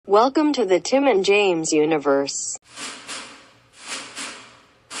Welcome to the Tim and James universe.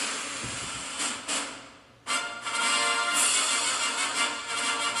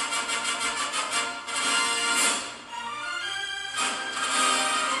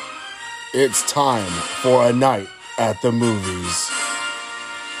 It's time for a night at the movies.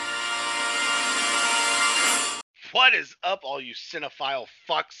 What is up, all you cinephile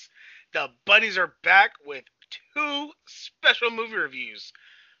fucks? The buddies are back with 2 special movie reviews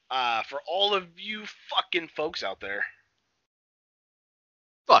for all of you fucking folks out there.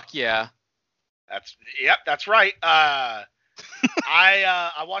 Fuck yeah. That's right. I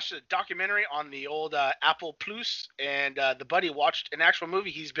watched a documentary on the old Apple Plus, and the buddy watched an actual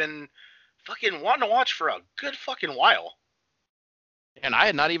movie he's been fucking wanting to watch for a good fucking while. And I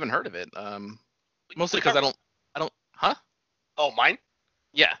had not even heard of it. Mostly because I don't. Huh? Oh, mine?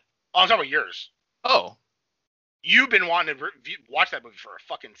 Yeah. Oh, I'm talking about yours. Oh. You've been wanting to watch that movie for a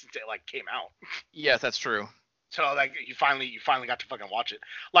fucking since it like came out. Yes, that's true. So like you finally got to fucking watch it.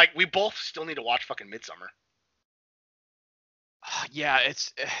 Like we both still need to watch fucking Midsummer. Yeah,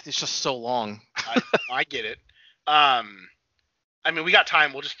 it's just so long. I get it. I mean, we got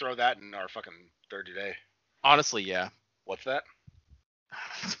time. We'll just throw that in our fucking third today. Honestly, yeah. What's that?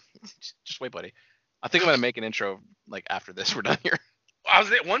 Just wait, buddy. I think I'm gonna make an intro like after this. We're done here.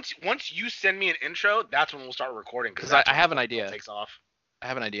 Once you send me an intro, that's when we'll start recording. Because I have an idea. Takes off. I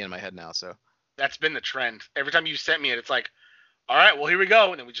have an idea in my head now, so. That's been the trend. Every time you sent me it, it's like, all right, well here we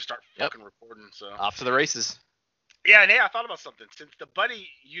go, and then we just start fucking recording. So off to the races. Yeah, and hey, I thought about something. Since the buddy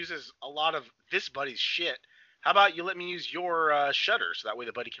uses a lot of this buddy's shit, how about you let me use your Shudder so that way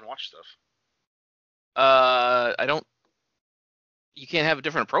the buddy can watch stuff? I don't. You can't have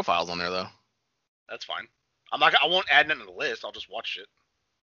different profiles on there though. That's fine. I won't add nothing to the list. I'll just watch it.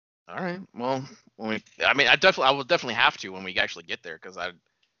 All right. Well, I will definitely have to when we actually get there, because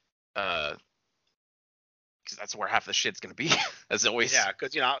because that's where half the shit's gonna be, as always. Yeah,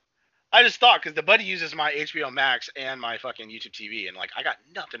 because I just thought because the buddy uses my HBO Max and my fucking YouTube TV, and like I got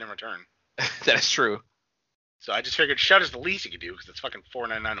nothing in return. That is true. So I just figured Shudder's the least you could do because it's fucking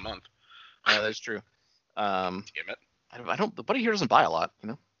 $4.99 a month. Yeah, that's true. Damn it. I don't. The buddy here doesn't buy a lot,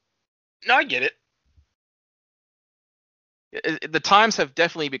 No, I get it. The times have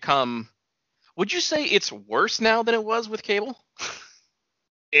definitely become. Would you say it's worse now than it was with cable?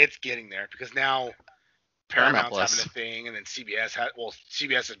 It's getting there because now Paramount's Plus having a thing, and then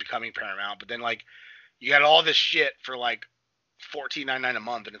CBS is becoming Paramount, but then like you got all this shit for like $14.99 a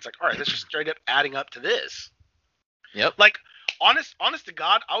month, and it's like, all right, this is straight up adding up to this. Yep. Like honest to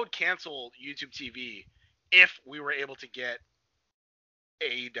God, I would cancel YouTube TV if we were able to get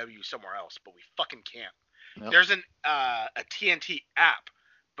AEW somewhere else, but we fucking can't. Yep. There's a TNT app,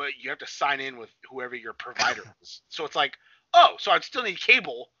 but you have to sign in with whoever your provider is. So it's like, oh, so I'd still need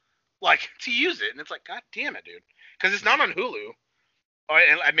cable, like, to use it. And it's like, God damn it, dude. Because it's not on Hulu.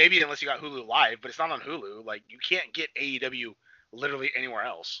 And maybe unless you got Hulu Live, but it's not on Hulu. Like, you can't get AEW literally anywhere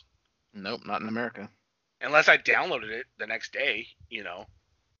else. Nope, not in America. Unless I downloaded it the next day,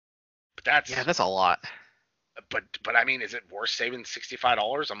 But that's a lot. But I mean, is it worth saving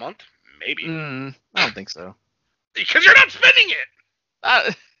 $65 a month? Maybe. I don't think so. Because you're not spending it!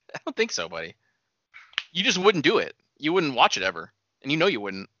 I don't think so, buddy. You just wouldn't do it. You wouldn't watch it ever. And you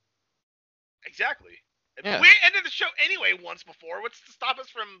wouldn't. Exactly. Yeah. We ended the show anyway once before. What's to stop us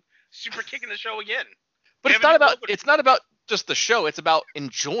from super kicking the show again? But it's not about just the show. It's about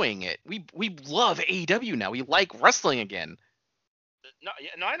enjoying it. We love AEW now. We like wrestling again. No,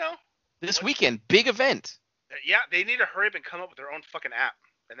 I know. This weekend, big event. Yeah, they need to hurry up and come up with their own fucking app.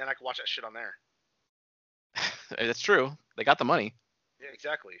 And then I can watch that shit on there. That's true. They got the money. Yeah,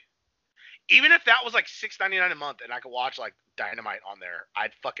 exactly. Even if that was like $6.99 a month and I could watch like Dynamite on there,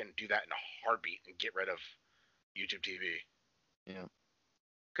 I'd fucking do that in a heartbeat and get rid of YouTube TV. Yeah.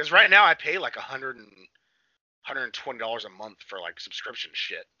 Because right now I pay like $120 a month for like subscription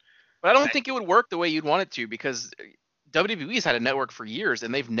shit. But I don't think it would work the way you'd want it to, because WWE's had a network for years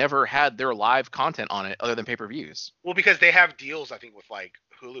and they've never had their live content on it other than pay-per-views. Well, because they have deals, I think, with like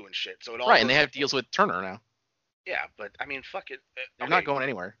Hulu and shit. So it all right, and they have deals with Turner now. Yeah, but I mean, fuck it. They're not going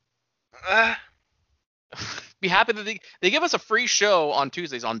anywhere. Be happy that they give us a free show on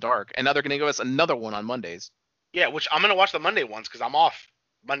Tuesdays on Dark, and now they're going to give us another one on Mondays. Yeah, which I'm going to watch the Monday ones because I'm off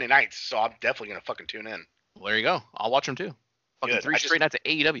Monday nights, so I'm definitely going to fucking tune in. Well, there you go. I'll watch them too. Fucking Good. 3 straight nights of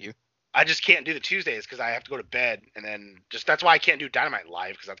AEW. I just can't do the Tuesdays because I have to go to bed, and then that's why I can't do Dynamite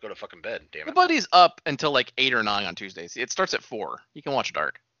live because I have to go to fucking bed. Damn it. The buddy's up until like 8 or 9 on Tuesdays. It starts at 4. You can watch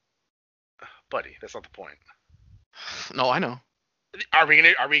Dark. Buddy, that's not the point. No, I know. Are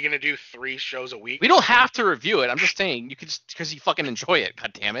we gonna do 3 shows a week? We don't have to review it. I'm just saying you could just because you fucking enjoy it.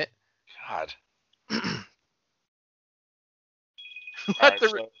 God damn it. God.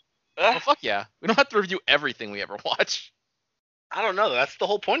 Well, fuck yeah. We don't have to review everything we ever watch. I don't know. That's the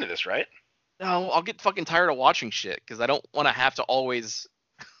whole point of this, right? No, I'll get fucking tired of watching shit because I don't want to have to always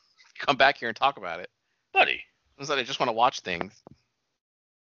come back here and talk about it. Buddy. Instead, I just want to watch things.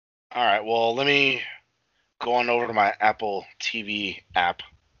 All right. Well, let me go on over to my Apple TV app.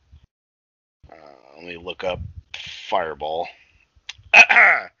 Let me look up Fireball.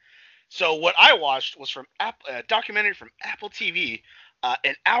 So what I watched was from a documentary from Apple TV,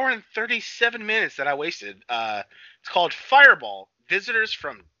 an hour and 37 minutes that I wasted. It's called Fireball: Visitors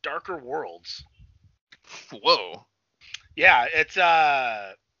from Darker Worlds. Whoa. Yeah, it's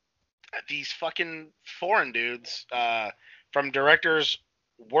these fucking foreign dudes from directors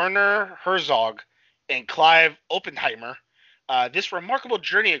Werner Herzog and Clive Oppenheimer. This remarkable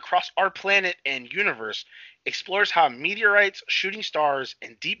journey across our planet and universe explores how meteorites, shooting stars,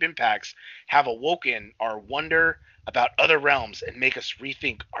 and deep impacts have awoken our wonder about other realms and make us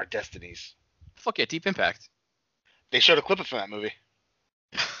rethink our destinies. Fuck yeah, Deep Impact. They showed a clip from that movie.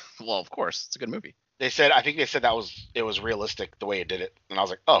 Well, of course, it's a good movie. I think they said it was realistic the way it did it, and I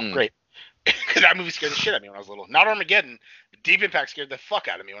was like, oh, great. Because that movie scared the shit out of me when I was little. Not Armageddon. Deep Impact scared the fuck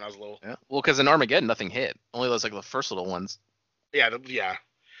out of me when I was little. Yeah. Well, because in Armageddon, nothing hit. Only those like the first little ones. Yeah, yeah.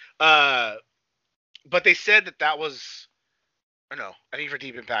 But they said that was, or no, I think for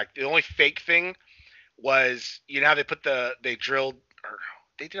Deep Impact, the only fake thing was, you know how they drilled, or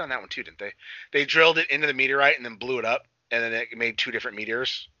they did on that one too, didn't they? They drilled it into the meteorite and then blew it up, and then it made 2 different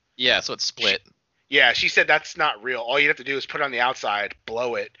meteors. Yeah, so it's split. She said that's not real. All you have to do is put it on the outside,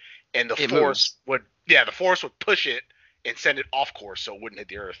 blow it, and the force would push it and send it off course so it wouldn't hit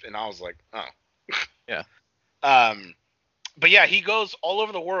the earth. And I was like, oh. Yeah. But yeah, he goes all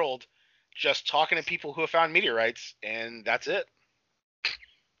over the world just talking to people who have found meteorites, and that's it.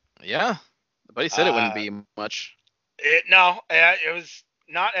 Yeah. But he said it wouldn't be much. It was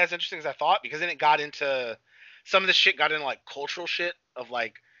not as interesting as I thought, because then it got into some of the shit got into like cultural shit of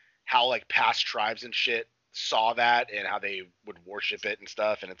like how like past tribes and shit saw that and how they would worship it and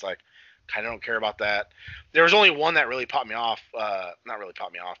stuff, and it's like, kind of don't care about that. There was only one that really popped me off. Not really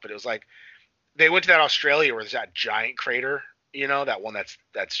popped me off, but it was like they went to that Australia where there's that giant crater, you know, that one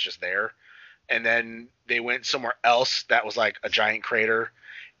that's just there. And then they went somewhere else that was like a giant crater.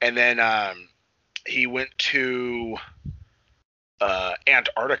 And then he went to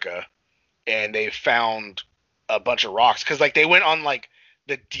Antarctica, and they found a bunch of rocks. Because like they went on like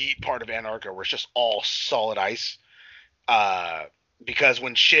the deep part of Antarctica where it's just all solid ice. Because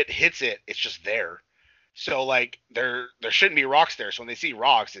when shit hits it, it's just there. So like there shouldn't be rocks there. So when they see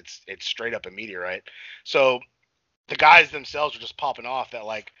rocks, it's straight up a meteorite. So the guys themselves are just popping off that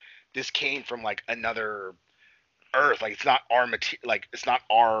like this came from like another Earth. Like it's not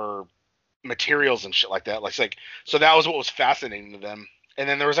our materials and shit like that. Like so that was what was fascinating to them. And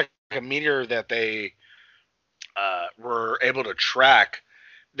then there was like a meteor that they were able to track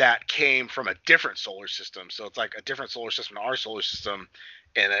that came from a different solar system. So it's like a different solar system to our solar system,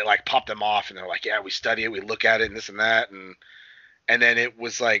 and it like popped them off, and they're like, yeah, we study it, we look at it, and this and that, and then it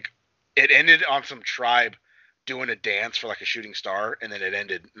was like it ended on some tribe doing a dance for like a shooting star, and then it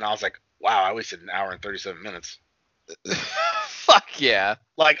ended, and I was like, wow, I wasted an hour and 37 minutes. Fuck yeah.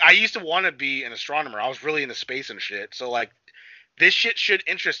 Like I used to want to be an astronomer. I was really into space and shit. So like this shit should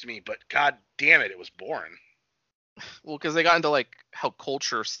interest me, but god damn it, it was boring. Well, because they got into like how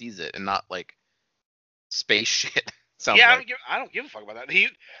culture sees it and not like space shit. Yeah, like. I don't give a fuck about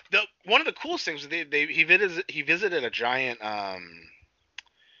that. One of the coolest things was he visited a giant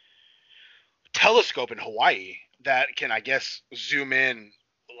telescope in Hawaii that can, I guess, zoom in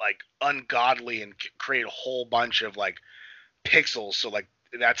like ungodly and create a whole bunch of like pixels. So like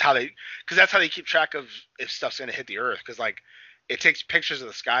that's how they keep track of if stuff's gonna hit the Earth, because like it takes pictures of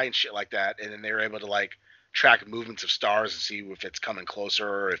the sky and shit like that, and then they were able to like track movements of stars and see if it's coming closer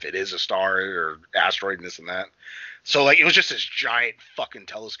or if it is a star or asteroid and this and that. So like it was just this giant fucking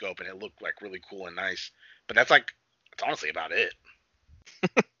telescope, and it looked like really cool and nice. But that's honestly about it.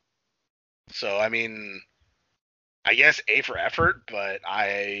 So I mean, I guess A for effort, but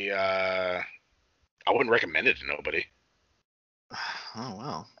I wouldn't recommend it to nobody. Oh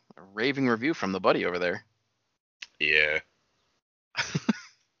wow, a raving review from the buddy over there. Yeah.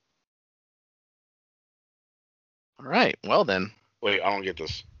 All right, well then. Wait, I don't get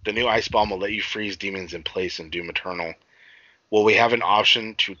this. The new ice bomb will let you freeze demons in place in Doom Eternal. Will we have an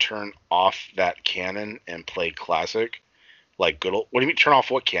option to turn off that cannon and play classic? Like good old... What do you mean turn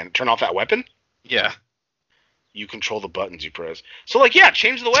off what cannon? Turn off that weapon? Yeah. You control the buttons you press. So, like, yeah,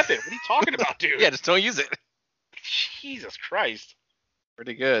 change the weapon. What are you talking about, dude? Yeah, just don't use it. Jesus Christ.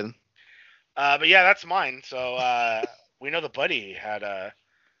 Pretty good. But yeah, that's mine. So we know the buddy had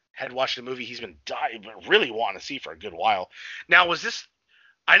watched a movie he's been really wanting to see for a good while. Now, was this?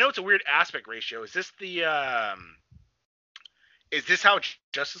 I know it's a weird aspect ratio. Is this the? Is this how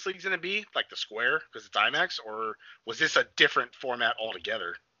Justice League's gonna be, like the square, because it's IMAX, or was this a different format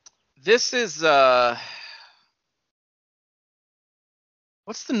altogether? This is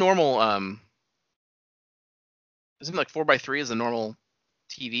what's the normal isn't it like 4:3 is the normal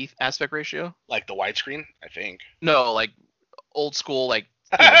TV aspect ratio? Like the widescreen, I think. No, like old school, like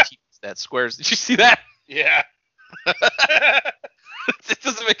TVs that squares. Did you see that? Yeah. It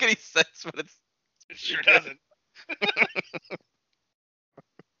doesn't make any sense, but it sure doesn't.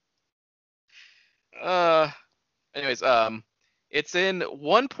 Anyways, it's in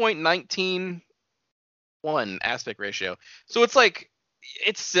 1.191 aspect ratio. So it's like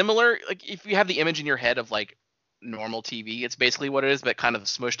it's similar. Like if you have the image in your head of like normal TV, it's basically what it is, but kind of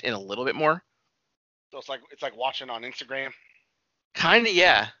smushed in a little bit more. So it's like watching on Instagram. Kind of,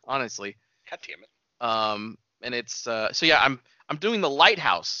 yeah. Honestly. God damn it. And it's so yeah. I'm doing The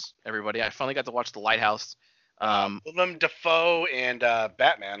Lighthouse. Everybody, I finally got to watch The Lighthouse. Willem Dafoe and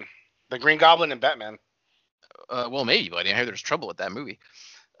Batman, the Green Goblin and Batman. Well, maybe, buddy. I hear there's trouble with that movie.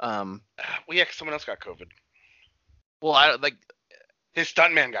 Well, yeah, 'cause someone else got COVID. Well, I like his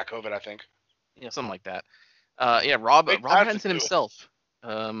stuntman got COVID, I think. Yeah, something like that. Yeah, Rob Pattinson himself.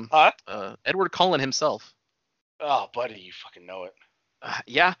 Edward Cullen himself. Oh, buddy, you fucking know it.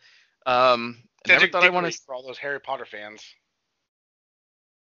 Yeah. I never thought I wanted for all those Harry Potter fans.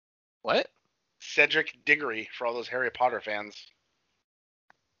 What? Cedric Diggory for all those Harry Potter fans.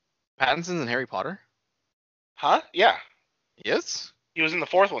 Pattinson's in Harry Potter? Huh? Yeah. Yes? He was in the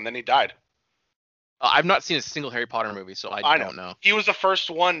fourth one, then he died. I've not seen a single Harry Potter movie, so I don't know. He was the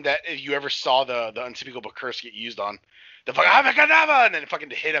first one that you ever saw the unspeakable curse get used on. The fucking Avacadabra, and then it fucking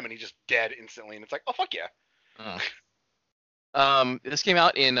hit him, and he's just dead instantly. And it's like, oh fuck yeah. This came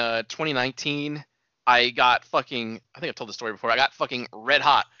out in 2019. I got fucking. I think I've told the story before. I got fucking red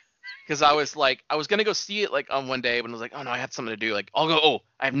hot because I was gonna go see it like on one day, but I was like, oh no, I had something to do. Like I'll go. Oh,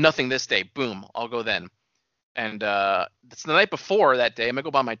 I have nothing this day. Boom, I'll go then. And it's the night before that day. I'm gonna go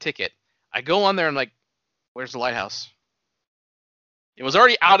buy my ticket. I go on there and like, where's The Lighthouse? It was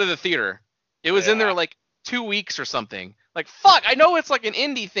already out of the theater. It was in there like 2 weeks or something. Like, fuck, I know it's like an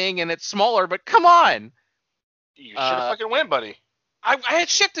indie thing and it's smaller, but come on. You should have fucking went, buddy. I had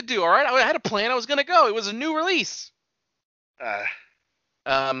shit to do, all right? I had a plan. I was going to go. It was a new release. But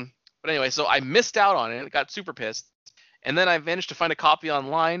anyway, so I missed out on it. I got super pissed. And then I managed to find a copy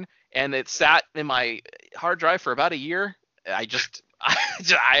online, and it sat in my hard drive for about a year. I just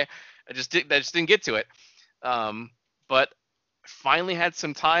didn't get to it. But finally had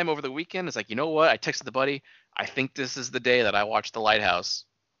some time over the weekend. It's like, you know what? I texted the buddy. I think this is the day that I watched The Lighthouse.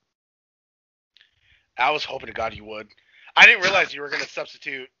 I was hoping to God you would. I didn't realize you were going to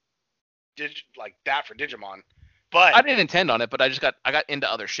substitute like that for Digimon. But I didn't intend on it, but I got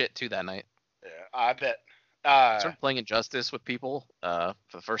into other shit too that night. Yeah, I bet. I started playing Injustice with people for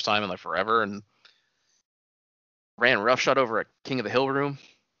the first time in like forever, and ran roughshod over a King of the Hill room.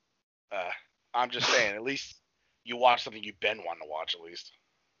 I'm just saying, at least you watched something you've been wanting to watch, at least.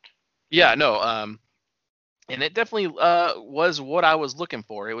 Yeah, no, and it definitely was what I was looking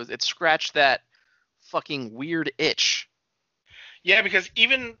for. It scratched that fucking weird itch. Yeah, because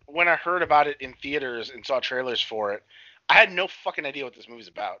even when I heard about it in theaters and saw trailers for it, I had no fucking idea what this movie's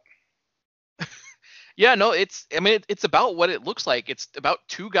about. Yeah, no, it's about what it looks like. It's about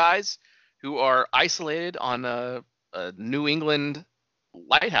two guys who are isolated on a New England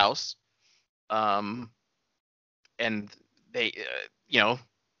lighthouse, and they,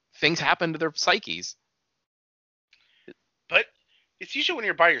 things happen to their psyches. But it's usually when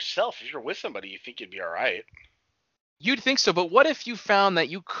you're by yourself. If you're with somebody, you think you'd be all right. You'd think so, but what if you found that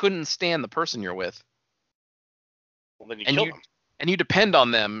you couldn't stand the person you're with? Well, then you kill them. And you depend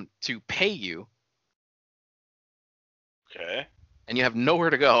on them to pay you. Okay. And you have nowhere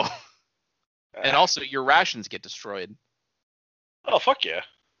to go. And also, your rations get destroyed. Oh, fuck yeah.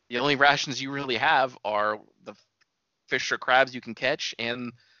 The only rations you really have are the fish or crabs you can catch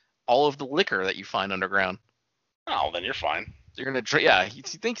and all of the liquor that you find underground. Oh, then you're fine. So you're going to drink. Yeah, you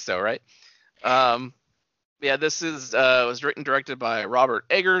think so, right? Yeah, this is was written and directed by Robert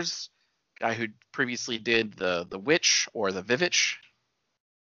Eggers, guy who previously did the Witch or the Vivitch,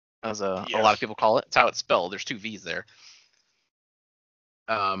 as a lot of people call it. It's how it's spelled. There's two V's there.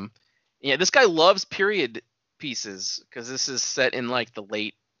 Yeah, this guy loves period pieces because this is set in like the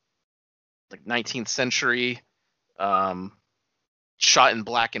late 19th century. shot in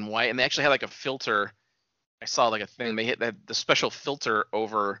black and white, and they actually had like a filter. I saw like a thing. They hit the special filter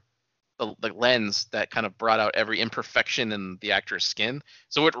over the lens that kind of brought out every imperfection in the actor's skin.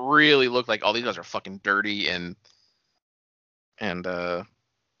 So it really looked like all these guys are fucking dirty and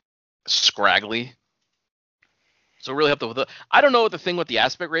scraggly. So it really helped with the. I don't know what the thing with the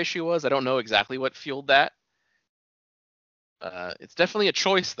aspect ratio was. I don't know exactly what fueled that. It's definitely a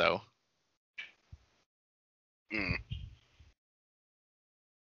choice, though.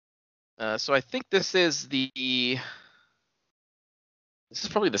 So I think this is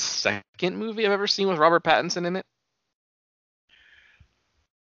probably the second movie I've ever seen with Robert Pattinson in it.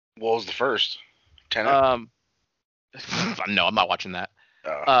 What was the first? Tenet? No, I'm not watching that.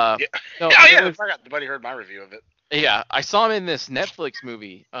 Yeah. No, I forgot. Nobody heard my review of it. Yeah, I saw him in this Netflix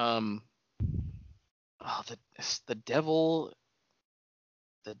movie. The devil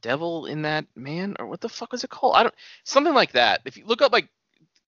in that man, or what the fuck was it called? Something like that. If you look up like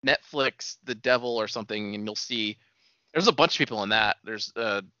Netflix, The Devil or something, and you'll see there's a bunch of people in that. There's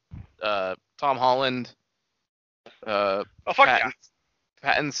Tom Holland, Pattinson,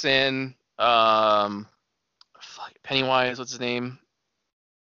 Pennywise, what's his name?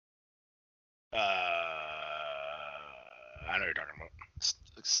 I know what you're talking about.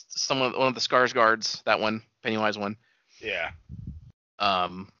 One of the Skarsgårds, that one, Pennywise one. Yeah.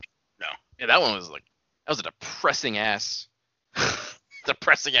 No. Yeah, that one was a depressing ass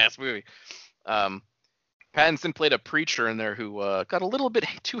movie. Pattinson played a preacher in there who got a little bit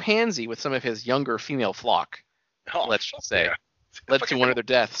too handsy with some of his younger female flock. Let's just say, led to one of their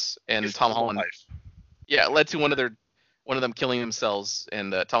deaths, and Tom Holland. Yeah, led to one of them killing themselves,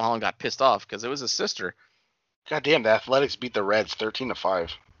 and Tom Holland got pissed off because it was his sister. God damn, the Athletics beat the Reds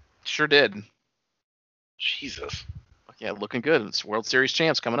 13-5. Sure did. Jesus. Yeah, looking good. It's World Series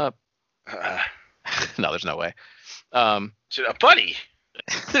champs coming up. No, there's no way. Buddy.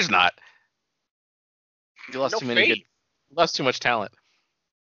 There's not. You lost lost too much talent.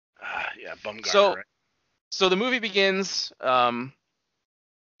 Yeah, Bumgarner. Right? So the movie begins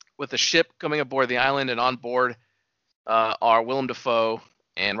with a ship coming aboard the island, and on board are Willem Dafoe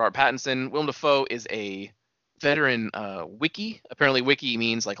and Robert Pattinson. Willem Dafoe is a veteran wiki. Apparently, wiki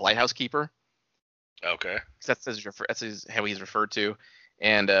means like lighthouse keeper. Okay. That's how he's referred to.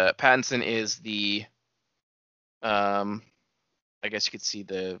 And Pattinson is the, I guess you could see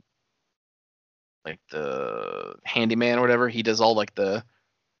the handyman or whatever. He does all the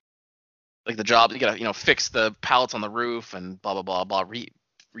job. You gotta fix the pallets on the roof and blah blah blah blah.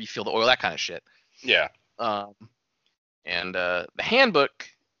 Refill the oil, that kind of shit. Yeah. And the handbook.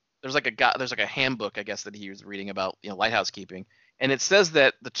 There's like a handbook, I guess, that he was reading about lighthouse keeping. And it says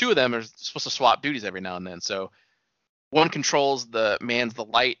that the two of them are supposed to swap duties every now and then. So one controls mans the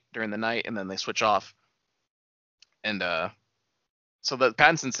light during the night, and then they switch off. And so the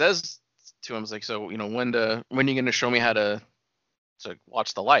Pattinson says to him, like, so when are you going to show me how to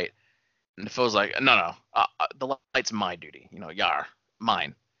watch the light? And Defoe's like, no, the light's my duty, yar,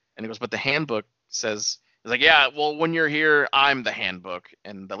 mine. And he goes, but the handbook says, he's like, yeah, well, when you're here, I'm the handbook,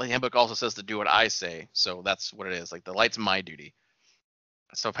 and the handbook also says to do what I say. So that's what it is. Like, the light's my duty.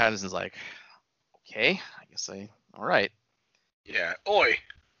 So Pattinson's like, okay, I guess all right. Yeah. Oi.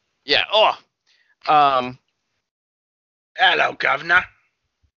 Yeah. Hello, governor.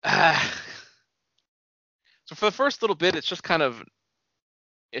 So for the first little bit, it's just kind of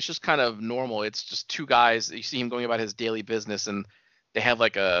normal. It's just two guys. You see him going about his daily business, and they have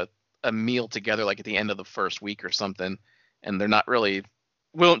like a meal together, like at the end of the first week or something. And they're not really.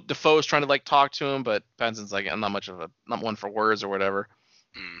 Defoe's trying to like talk to him, but Pattinson's like, I'm not one for words or whatever.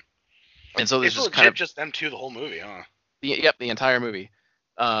 And so there's just them two the whole movie, huh? The entire movie.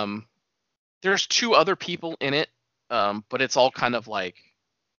 There's two other people in it, but it's all kind of like,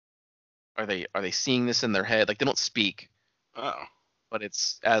 are they seeing this in their head? Like, they don't speak. Oh. But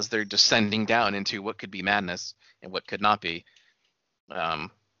it's as they're descending down into what could be madness and what could not be.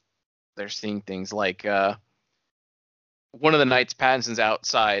 They're seeing things like one of the nights Pattinson's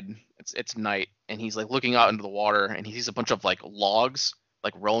outside. It's night, and he's like looking out into the water, and he sees a bunch of like logs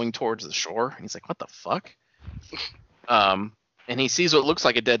like rolling towards the shore, and he's like, what the fuck? And he sees what looks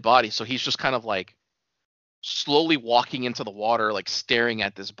like a dead body, so he's just kind of like slowly walking into the water, like staring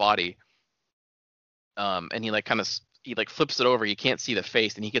at this body. And he flips it over. You can't see the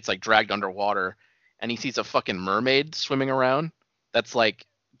face, and he gets like dragged underwater, and he sees a fucking mermaid swimming around that's like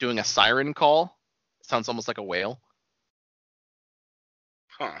doing a siren call. It sounds almost like a whale.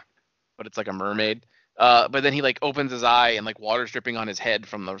 Huh. But it's like a mermaid. But then he like opens his eye, and like water's dripping on his head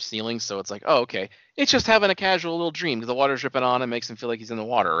from the ceiling. So it's like, oh, okay. It's just having a casual little dream because the water's dripping on and makes him feel like he's in the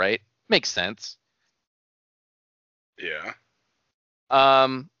water, right? Makes sense. Yeah.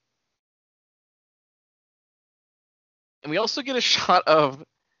 And we also get a shot of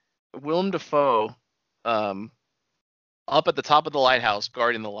Willem Dafoe up at the top of the lighthouse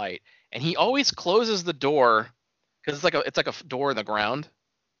guarding the light, and he always closes the door because it's like a door in the ground.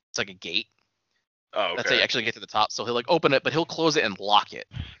 It's like a gate. Oh, okay. That's how you actually get to the top. So he'll like open it, but he'll close it and lock it.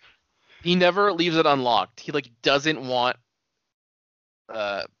 He never leaves it unlocked. He like doesn't want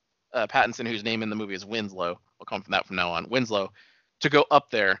Pattinson, whose name in the movie is Winslow, we'll call him from that from now on, Winslow, to go up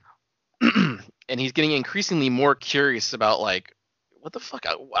there. And he's getting increasingly more curious about like, what the fuck?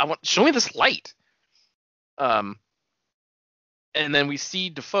 I want, show me this light. And then we see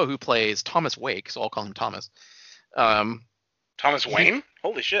Dafoe, who plays Thomas Wake, so I'll call him Thomas. Thomas Wayne?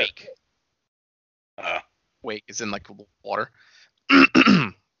 Holy shit. Wake. Wake is in like water.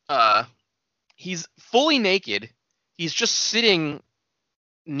 He's fully naked. He's just sitting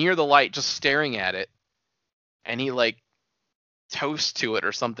near the light, just staring at it, and he like toasts to it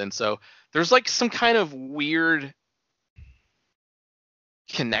or something. So there's like some kind of weird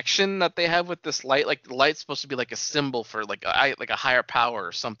connection that they have with this light. Like the light's supposed to be like a symbol for like a higher power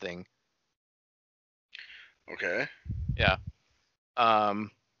or something. Okay. Yeah.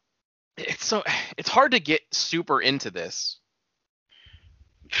 It's hard to get super into this.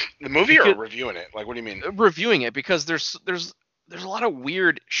 The movie or reviewing it? Like, what do you mean? Reviewing it, because there's a lot of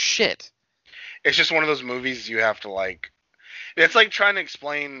weird shit. It's just one of those movies you have to like. It's like trying to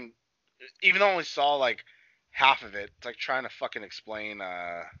explain, even though I only saw like half of it. It's like trying to fucking explain.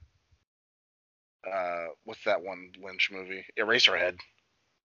 What's that one Lynch movie? Eraserhead.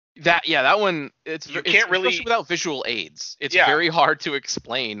 That one. You can't really, especially without visual aids. It's Yeah. very hard to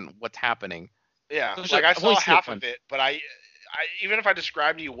explain what's happening. Yeah, So it's like like, I I've saw only seen it half of once. it, but I even if I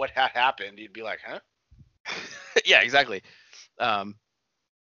described to you what had happened, you'd be like, huh? Yeah, exactly. But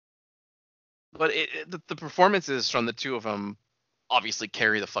the performances from the two of them obviously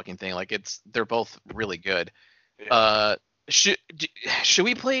carry the fucking thing. Like they're both really good. Yeah. Should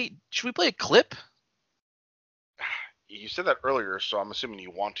we play a clip? You said that earlier, so I'm assuming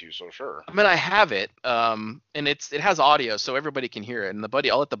you want to. So sure. I mean, I have it, and it has audio, so everybody can hear it, and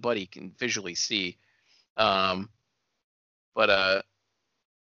I'll let the buddy can visually see. But I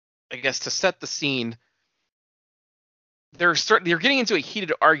guess to set the scene, they're getting into a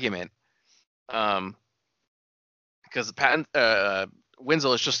heated argument, because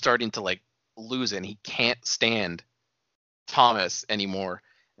Winslow is just starting to like lose it, and he can't stand Thomas anymore,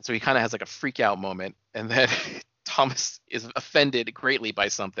 and so he kind of has like a freak out moment, and then Thomas is offended greatly by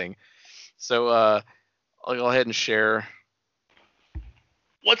something. So I'll go ahead and share.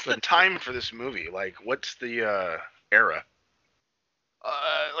 What's the time for this movie? Like, what's the era?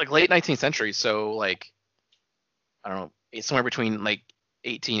 Like late 19th century, so like I don't know, it's somewhere between like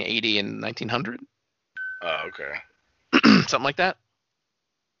 1880 and 1900. Oh, okay. Something like that.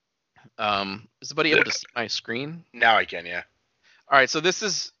 Is the buddy able to see my screen? Now I can, yeah. All right, so this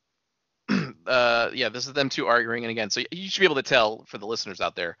is this is them two arguing, and again, so you should be able to tell, for the listeners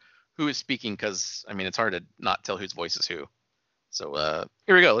out there, who is speaking, because I mean it's hard to not tell whose voice is who. So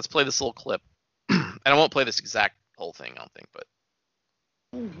here we go. Let's play this little clip, and I won't play this exact whole thing, I don't think, but.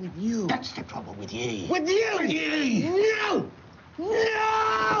 With you. That's the trouble with ye. With you! No!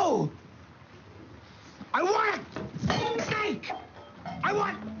 No! I want a steak! I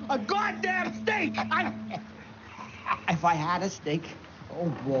want a goddamn steak! If I had a steak, oh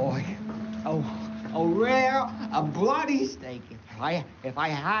boy. Oh, a rare, a bloody steak. If I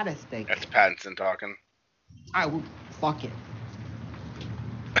had a steak, That's Pattinson talking. I would fuck it.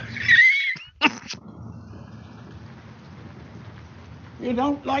 You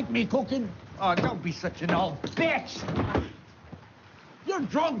don't like me cooking? Oh, don't be such an old bitch. You're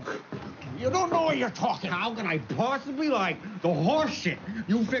drunk. You don't know what you're talking. How can I possibly like the horse shit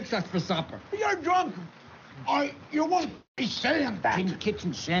you fixed us for supper? You're drunk. You won't be saying that. In the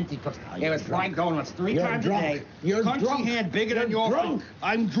kitchen shanty cooks. It was fried donuts 3 times a day. You're country drunk. Hand bigger than your drunk.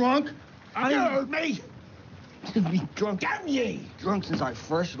 I'm drunk. You heard me. To be drunk. Damn ye. Drunk since I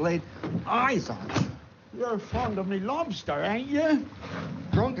first laid eyes on you. You're fond of me lobster, ain't you?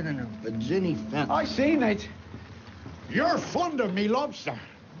 Drunken in a Virginia fence. I seen it. You're fond of me lobster.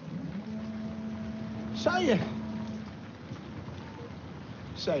 Say it.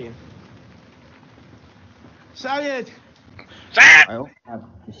 Say it. Say it. Say it! I don't have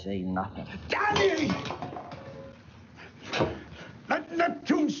to say nothing. Danny! Let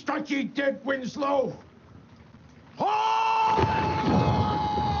Neptune strike ye dead, Winslow! Hark!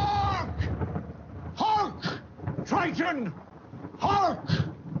 Hark! Triton! Hark!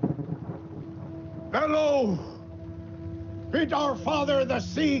 Bellow! Bid our father, the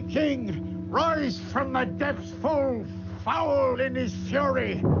Sea King, rise from the depths full, foul in his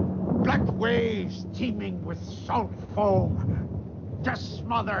fury. Black waves teeming with salt foam, to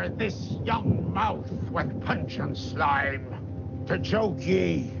smother this young mouth with punch and slime. To choke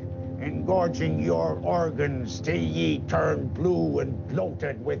ye, engorging your organs till ye turn blue and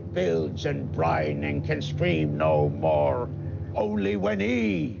bloated with bilge and brine and can scream no more. Only when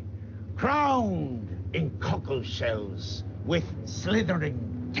he, crowned in cockle shells, with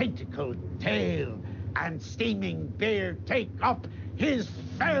slithering tentacled tail and steaming beard, take up his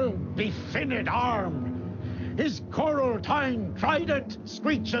fell befinned arm. His coral tongue trident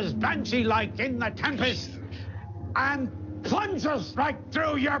screeches banshee-like in the tempest, and plunges right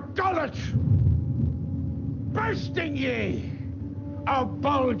through your gullet, bursting ye, a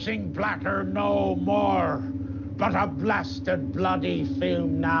bulging bladder no more, but a blasted bloody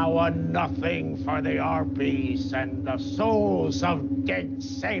film now, a nothing for the harpies and the souls of dead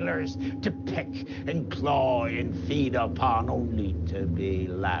sailors to peck and claw and feed upon, only to be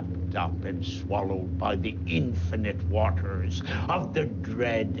lapped up and swallowed by the infinite waters of the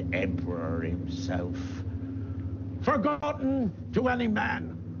dread Emperor himself. Forgotten to any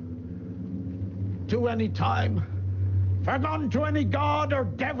man, to any time, forgotten to any god or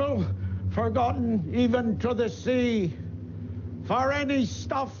devil, forgotten even to the sea. For any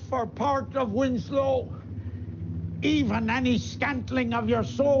stuff or part of Winslow, even any scantling of your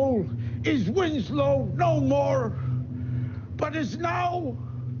soul, is Winslow no more, but is now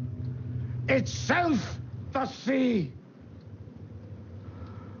itself the sea.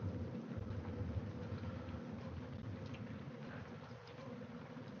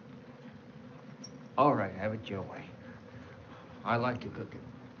 All right, have it your way. I like to cook it.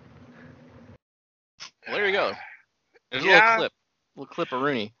 Well, there you go. There's Yeah. a little clip of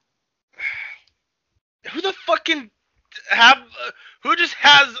Rooney. Who the fucking have? Who just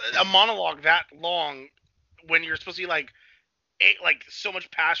has a monologue that long when you're supposed to be like so much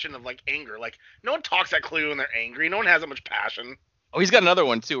passion of like anger? Like no one talks that clearly when they're angry. No one has that much passion. Oh, he's got another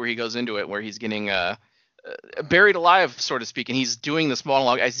one too where he goes into it where he's getting buried alive, so to speak, and he's doing this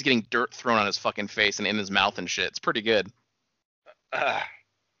monologue as he's getting dirt thrown on his fucking face and in his mouth and shit. It's pretty good. Okay,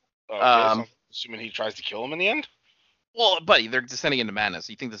 so assuming he tries to kill him in the end? Well, buddy, they're descending into madness.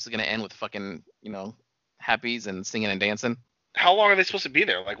 You think this is gonna end with fucking, happies and singing and dancing? How long are they supposed to be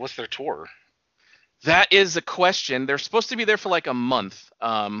there? Like, what's their tour? That is a question. They're supposed to be there for like a month.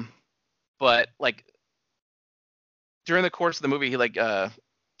 But like during the course of the movie, he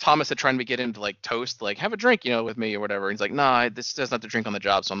Thomas had tried to get him to like toast, like have a drink, with me or whatever. And he's like, nah, this doesn't have to drink on the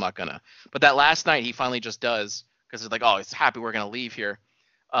job, so I'm not gonna. But that last night, he finally just does because it's like, oh, he's happy we're gonna leave here.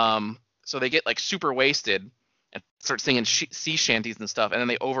 So they get like super wasted and start singing sea shanties and stuff, and then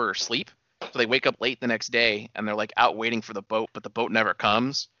they oversleep. So they wake up late the next day and they're like out waiting for the boat, but the boat never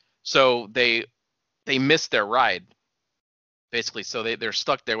comes. So they miss their ride, basically. So they're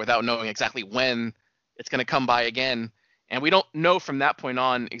stuck there without knowing exactly when it's going to come by again. And we don't know from that point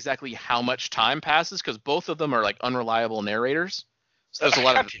on exactly how much time passes because both of them are like unreliable narrators. So there's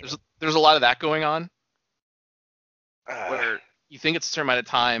a lot of that going on where you think it's a certain amount of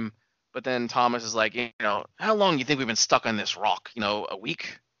time, but then Thomas is like, how long do you think we've been stuck on this rock? A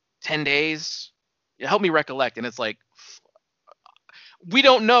week, 10 days? Help me recollect. And it's like, we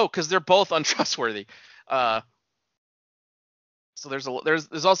don't know because they're both untrustworthy. So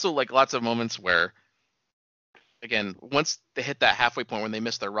there's also like lots of moments where, again, once they hit that halfway point when they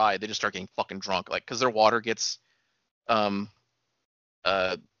miss their ride, they just start getting fucking drunk, like because their water gets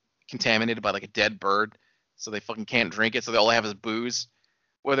contaminated by like a dead bird, so they fucking can't drink it. So they all they have is booze.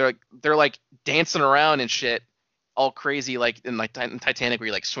 Where they're like dancing around and shit, all crazy, like in like Titanic where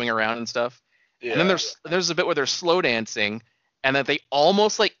you like swing around and stuff. Yeah. And then there's a bit where they're slow dancing, and then they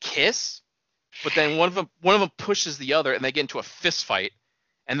almost like kiss, but then one of them pushes the other, and they get into a fist fight.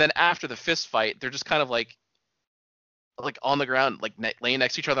 And then after the fist fight, they're just kind of like on the ground, like laying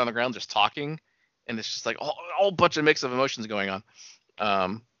next to each other on the ground, just talking, and it's just like all bunch of mix of emotions going on.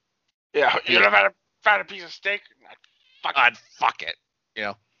 Yeah, you'd have had a piece of steak. I'd fuck it.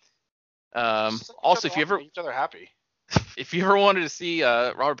 Also, if you ever each other happy. If you ever wanted to see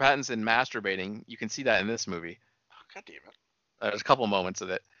Robert Pattinson masturbating, you can see that in this movie. Oh, God damn it. There's a couple moments of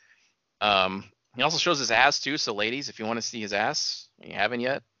it. He also shows his ass too. So ladies, if you want to see his ass and you haven't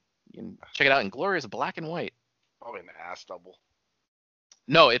yet, you can check it out in glorious black and white. Probably an ass double.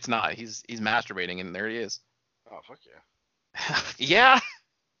 No, it's not. He's masturbating, and there he is. Oh, fuck yeah. Yeah.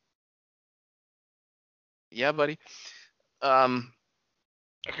 Yeah, buddy.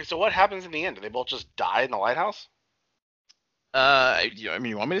 Okay, so what happens in the end? Do they both just die in the lighthouse? I mean,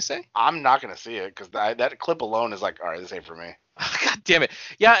 you want me to say? I'm not gonna see it because that clip alone is like, all right, this ain't for me. God damn it.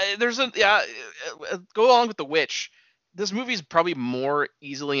 Yeah, go along with The Witch. This movie's probably more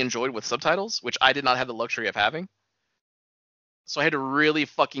easily enjoyed with subtitles, which I did not have the luxury of having. So I had to really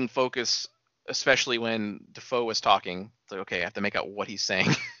fucking focus, especially when Defoe was talking. It's like, okay, I have to make out what he's saying.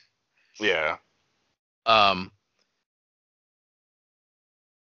 Yeah. But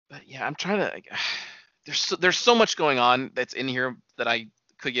yeah, I'm trying to. There's so much going on that's in here that I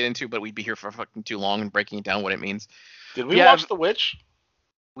could get into, but we'd be here for fucking too long and breaking down what it means. Did we watch The Witch?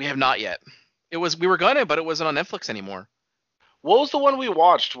 We have not yet. We were gonna, but it wasn't on Netflix anymore. What was the one we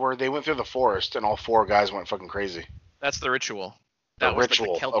watched where they went through the forest and all 4 guys went fucking crazy? That's The Ritual. The was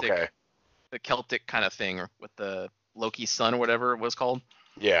Ritual. Like the Celtic, okay. The Celtic kind of thing with the Loki's son or whatever it was called.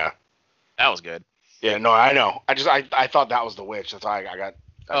 Yeah. That was good. Yeah, no, I know. I thought that was The Witch. That's why I got.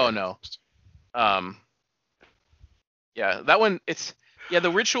 No. Yeah, that one.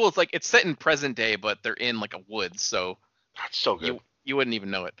 The Ritual is like it's set in present day, but they're in like a woods, so that's so good. You wouldn't even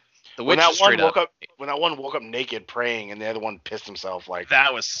know it. The when Witch that one woke up. When that one woke up naked praying, and the other one pissed himself, like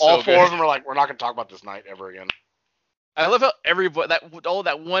that was so all 4 good. of them were like, we're not gonna talk about this night ever again. I love how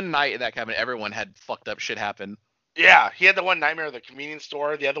that one night in that cabin, everyone had fucked up shit happen. Yeah, he had the one nightmare of the convenience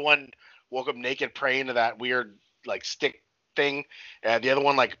store. The other one woke up naked praying to that weird like stick thing. And the other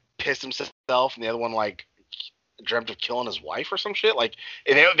one like pissed himself, and the other one like dreamt of killing his wife or some shit. Like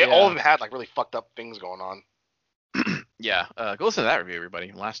they all of them had like really fucked up things going on. Yeah, go listen to that review,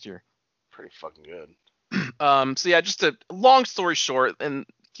 everybody. Last year, pretty fucking good. So yeah, just a long story short, and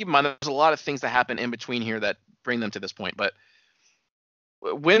keep in mind there's a lot of things that happen in between here that bring them to this point. But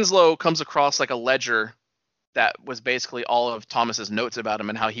Winslow comes across like a ledger that was basically all of Thomas's notes about him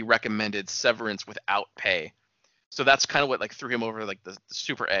and how he recommended severance without pay. So that's kind of what like threw him over like the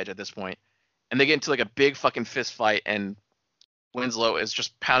super edge at this point. And they get into like a big fucking fist fight, and Winslow is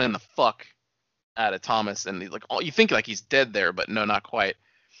just pounding the fuck out of Thomas, and he's like, oh, you think like he's dead there, but no, not quite.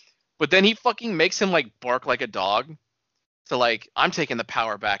 But then he fucking makes him like bark like a dog. So like, I'm taking the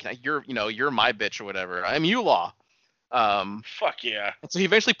power back. You're my bitch or whatever. I'm Yulaw. Fuck yeah. And so he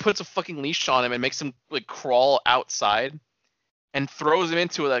eventually puts a fucking leash on him and makes him like crawl outside, and throws him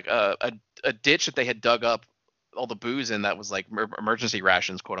into like a ditch that they had dug up all the booze in that was like emergency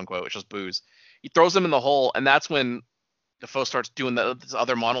rations, quote unquote, which was booze. He throws him in the hole, and that's when Defoe starts doing this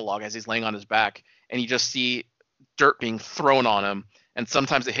other monologue as he's laying on his back, and you just see dirt being thrown on him, and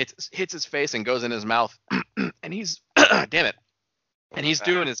sometimes it hits his face and goes in his mouth, and he's damn it, and he's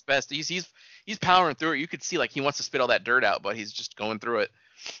doing his best. He's powering through it. You could see like he wants to spit all that dirt out, but he's just going through it.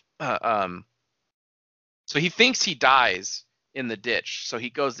 So he thinks he dies in the ditch. So he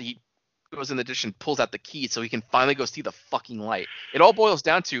goes in the ditch and pulls out the key so he can finally go see the fucking light. It all boils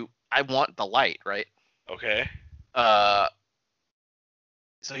down to I want the light, right? Okay. So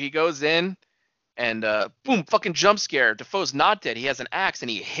he goes in and boom, fucking jump scare. Defoe's not dead. He has an axe and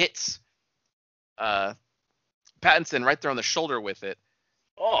he hits Pattinson right there on the shoulder with it.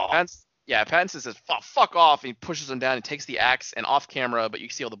 Oh. Pattinson says, fuck off, and he pushes him down and takes the axe, and off camera, but you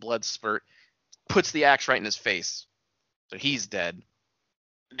can see all the blood spurt, puts the axe right in his face. So he's dead.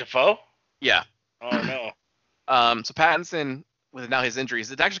 Defoe? Yeah. Oh no. So Pattinson, with now his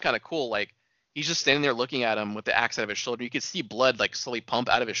injuries, it's actually kind of cool. Like, he's just standing there looking at him with the axe out of his shoulder. You could see blood like slowly pump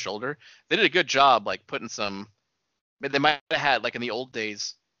out of his shoulder. They did a good job, like putting some. They might have had like in the old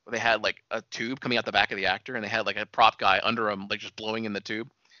days where they had like a tube coming out the back of the actor, and they had like a prop guy under him, like just blowing in the tube.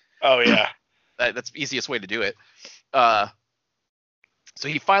 Oh yeah. That's the easiest way to do it. So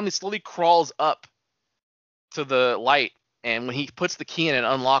he finally slowly crawls up to the light, and when he puts the key in and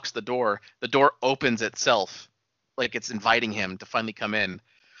unlocks the door opens itself, like it's inviting him to finally come in.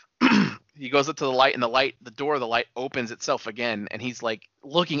 He goes up to the light, and the door of the light opens itself again, and he's like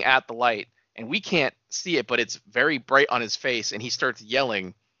looking at the light, and we can't see it, but it's very bright on his face, and he starts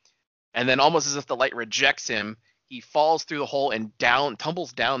yelling, and then almost as if the light rejects him, he falls through the hole and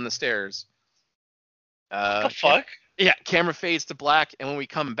tumbles down the stairs. What the fuck? Yeah, camera fades to black, and when we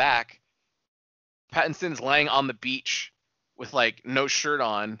come back, Pattinson's laying on the beach with like no shirt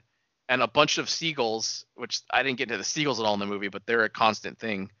on, and a bunch of seagulls, which I didn't get into the seagulls at all in the movie, but they're a constant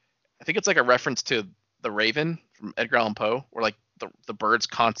thing. I think it's like a reference to The Raven from Edgar Allan Poe, where like the birds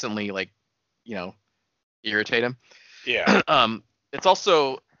constantly like, irritate him. Yeah. It's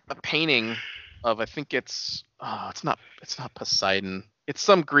also a painting of, I think it's not Poseidon. It's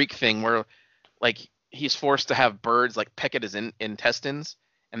some Greek thing where like he's forced to have birds like peck at his intestines,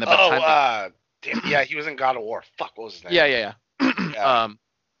 and yeah, he was in God of War. Fuck, what was his name? Yeah. Yeah.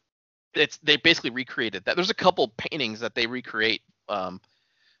 They basically recreated that. There's a couple paintings that they recreate.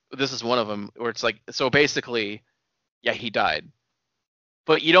 This is one of them where it's like, so basically yeah, he died.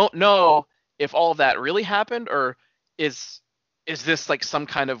 But you don't know if all of that really happened, or is this like some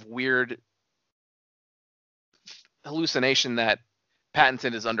kind of weird hallucination that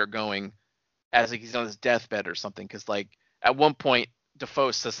Pattinson is undergoing as like he's on his deathbed or something? Because like at one point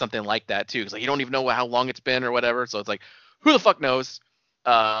Defoe says something like that too. It's like you don't even know how long it's been or whatever. So it's like who the fuck knows?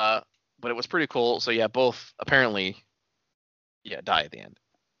 But it was pretty cool. So yeah, both apparently, yeah, die at the end.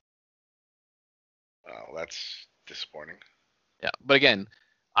 Oh, that's disappointing. Yeah, but again,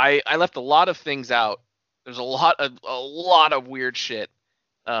 I left a lot of things out. There's a lot of weird shit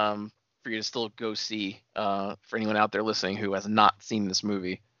for you to still go see. For anyone out there listening who has not seen this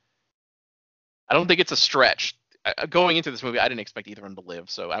movie, I don't think it's a stretch. Going into this movie, I didn't expect either of them to live,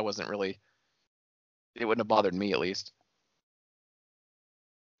 so I wasn't really. It wouldn't have bothered me, at least.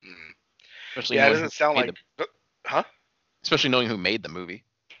 Especially yeah, it doesn't sound like. Huh? Especially knowing who made the movie.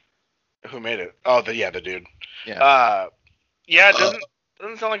 Who made it? Oh, the dude. Yeah. Yeah, it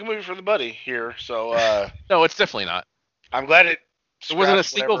doesn't sound like a movie for the buddy here. So. No, it's definitely not. I'm glad it. It wasn't a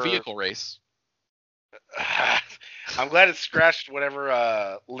single vehicle race. I'm glad it scratched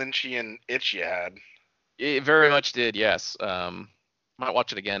whatever Lynchian itch you had. It very much did, yes. Might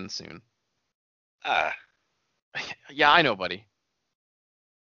watch it again soon. Yeah, I know, buddy.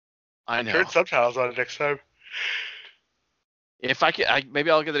 I know. Turn subtitles on it next time. If I can, maybe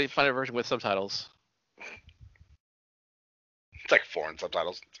I'll get the final version with subtitles. It's like foreign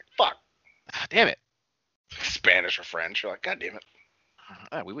subtitles. It's like, fuck. Damn it. Spanish or French. You're like, God damn it.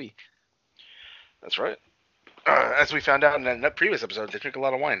 Oui. That's right. As we found out in that previous episode, they drink a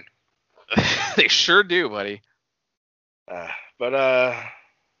lot of wine. They sure do, buddy. But all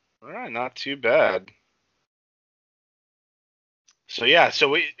right, not too bad. So yeah, so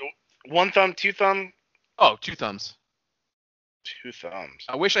we one thumb, two thumb. Oh, two thumbs. Two thumbs.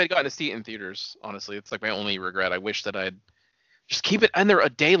 I wish I had gotten to see it in theaters. Honestly, it's like my only regret. I wish that I'd just keep it in there a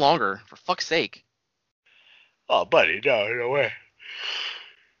day longer, for fuck's sake. Oh, buddy, no way.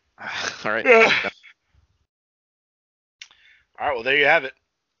 All right. All right, well, there you have it.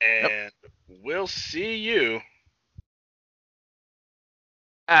 And we'll see you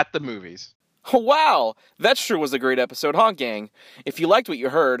at the movies. Wow, that sure was a great episode, huh, gang? If you liked what you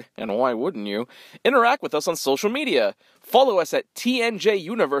heard, and why wouldn't you, interact with us on social media. Follow us at TNJ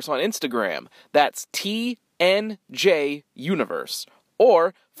Universe on Instagram. That's TNJ Universe.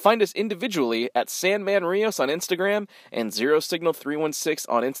 Or find us individually at Sandman Rios on Instagram and Zero Signal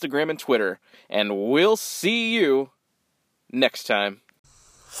 316 on Instagram and Twitter. And we'll see you next time.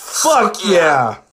 Fuck yeah!